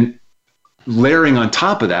then layering on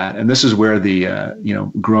top of that, and this is where the,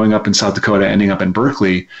 growing up in South Dakota, ending up in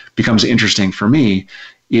Berkeley becomes interesting for me,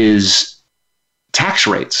 is tax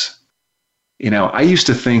rates. I used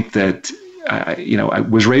to think that, I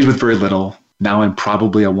was raised with very little. Now I'm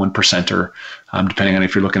probably a 1%er, depending on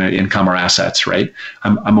if you're looking at income or assets, right?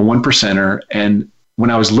 I'm a 1%er. And when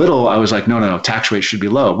I was little, I was like, no, tax rate should be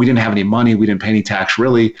low. We didn't have any money. We didn't pay any tax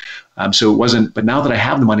really. So it wasn't, but now that I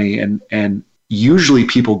have the money, and usually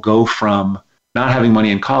people go from not having money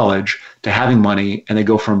in college to having money, and they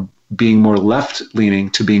go from being more left leaning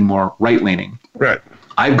to being more right leaning. Right.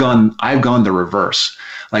 I've gone the reverse.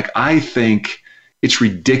 Like, I think it's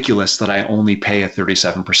ridiculous that I only pay a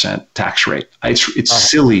 37% tax rate. It's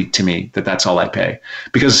silly to me that that's all I pay,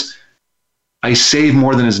 because I save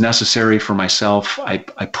more than is necessary for myself. I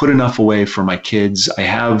put enough away for my kids. I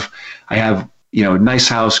have a nice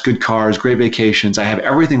house, good cars, great vacations. I have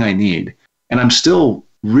everything I need. And I'm still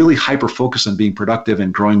really hyper-focused on being productive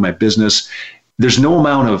and growing my business, there's no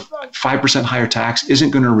amount of 5% higher tax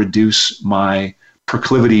isn't going to reduce my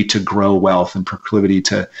proclivity to grow wealth and proclivity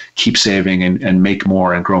to keep saving and make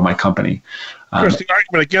more and grow my company. Of course, the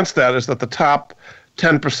argument against that is that the top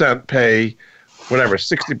 10% pay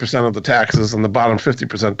 60% of the taxes, and the bottom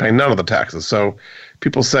 50% pay none of the taxes. So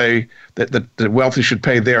people say that the wealthy should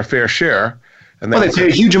pay their fair share. And they pay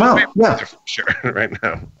a huge amount. Yeah, sure. Right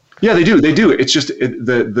now. Yeah, they do. It's just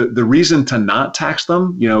the reason to not tax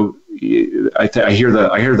them. I hear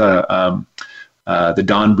the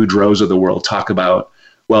Don Boudreaux of the world talk about,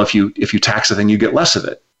 well, if you tax a thing, you get less of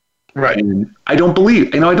it. Right. And I don't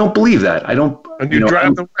believe that. And you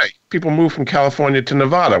drive them away. People move from California to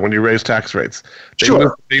Nevada when you raise tax rates. They move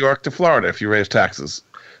from New York to Florida if you raise taxes.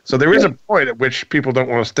 So there is a point at which people don't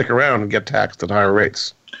want to stick around and get taxed at higher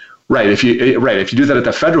rates. Right. If you do that at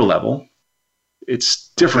the federal level, it's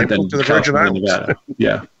different than to the Virgin Islands. Nevada.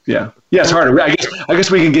 Yeah. It's harder. I guess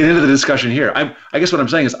we can get into the discussion here. I guess what I'm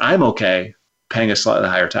saying is I'm okay paying a slightly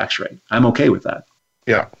higher tax rate. I'm okay with that.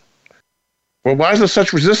 Yeah. Well, why is there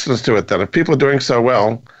such resistance to it then? If people are doing so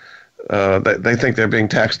well, they think they're being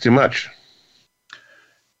taxed too much.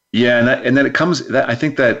 Yeah, and then it comes that I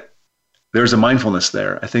think that there's a mindfulness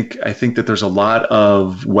there. I think that there's a lot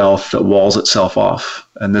of wealth that walls itself off,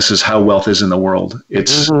 and this is how wealth is in the world.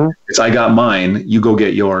 It's I got mine, you go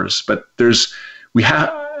get yours. But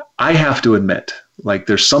I have to admit, like,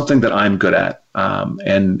 there's something that I'm good at,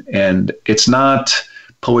 and it's not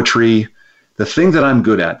poetry. The thing that I'm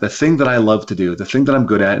good at, the thing that I love to do, the thing that I'm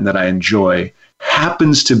good at and that I enjoy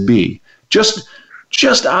happens to be just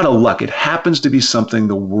out of luck. It happens to be something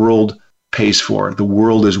the world pays for. The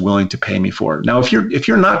world is willing to pay me for. Now, if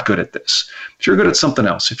you're not good at this, if you're good at something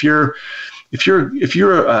else, if you're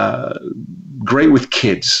great with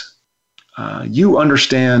kids, you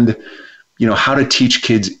understand, how to teach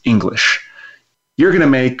kids English. You're going to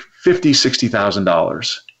make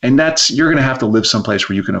 $50,000-$60,000. And you're going to have to live someplace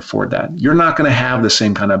where you can afford that. You're not going to have the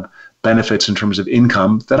same kind of benefits in terms of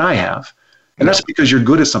income that I have. And that's because you're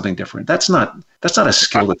good at something different. That's not a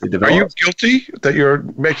skill that they develop. Are you guilty that you're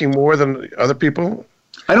making more than other people?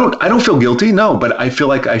 I don't feel guilty, no, but I feel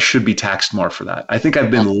like I should be taxed more for that. I think I've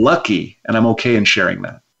been lucky, and I'm okay in sharing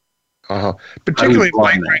that. Particularly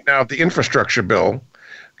right now, the infrastructure bill,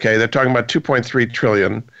 okay, they're talking about $2.3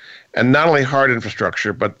 trillion, and not only hard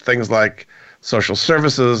infrastructure, but things like social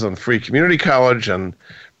services and free community college and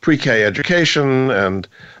pre-K education and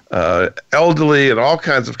elderly and all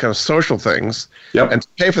kinds of social things. Yep. And to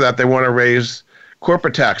pay for that, they want to raise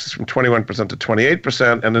corporate taxes from 21% to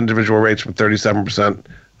 28% and individual rates from 37%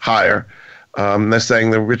 higher. They're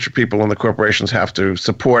saying the richer people and the corporations have to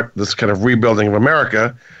support this kind of rebuilding of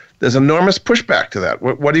America. There's enormous pushback to that.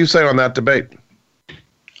 What do you say on that debate?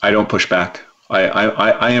 I don't push back.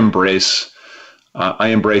 I embrace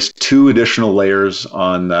 2 additional layers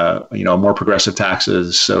on more progressive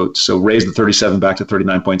taxes. So raise the 37 back to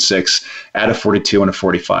 39.6, add a 42 and a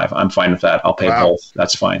 45. I'm fine with that. I'll pay both.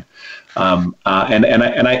 That's fine. And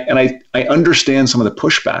I understand some of the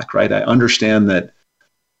pushback, right? I understand that.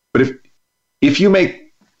 But if you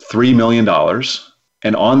make $3 million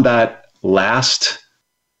and on that last,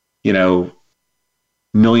 $1.5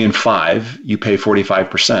 million, you pay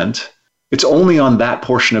 45%, it's only on that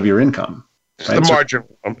portion of your income. Right? The margin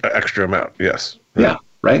extra amount, yes. Yeah,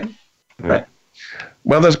 right? Right.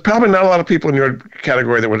 Well, there's probably not a lot of people in your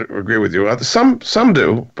category that would agree with you. Some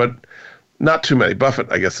do, but not too many.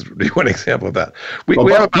 Buffett, I guess, would be one example of that.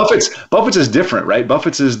 Buffett's is different, right?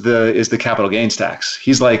 Buffett's is the capital gains tax.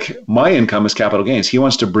 He's like, my income is capital gains. He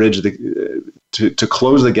wants to bridge to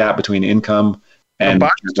close the gap between income and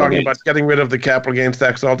Biden's talking about getting rid of the capital gains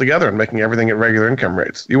tax altogether and making everything at regular income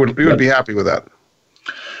rates. You would be happy with that?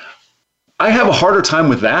 I have a harder time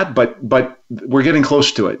with that, but we're getting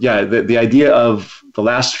close to it. Yeah, the idea of the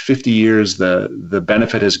last 50 years, the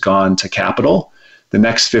benefit has gone to capital. The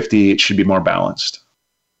next 50, it should be more balanced.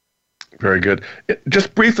 Very good.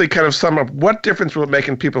 Just briefly kind of sum up, what difference will it make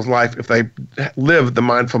in people's life if they live the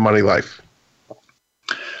mindful money life?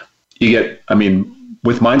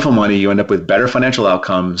 With mindful money, you end up with better financial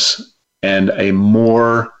outcomes and a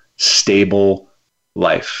more stable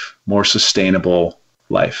life, more sustainable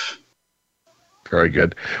life. Very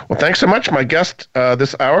good. Well, thanks so much. My guest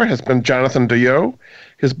this hour has been Jonathan Doyo.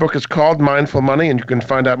 His book is called Mindful Money, and you can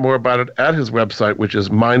find out more about it at his website, which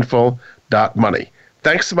is mindful.money.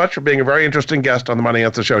 Thanks so much for being a very interesting guest on the Money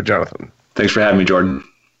Answer Show, Jonathan. Thanks for having me, Jordan.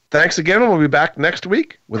 Thanks again, and we'll be back next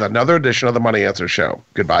week with another edition of the Money Answer Show.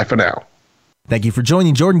 Goodbye for now. Thank you for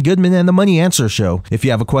joining Jordan Goodman and the Money Answer Show. If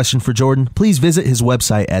you have a question for Jordan, please visit his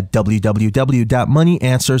website at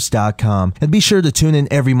www.moneyanswers.com. And be sure to tune in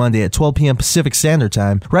every Monday at 12 p.m. Pacific Standard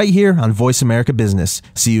Time right here on Voice America Business.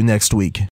 See you next week.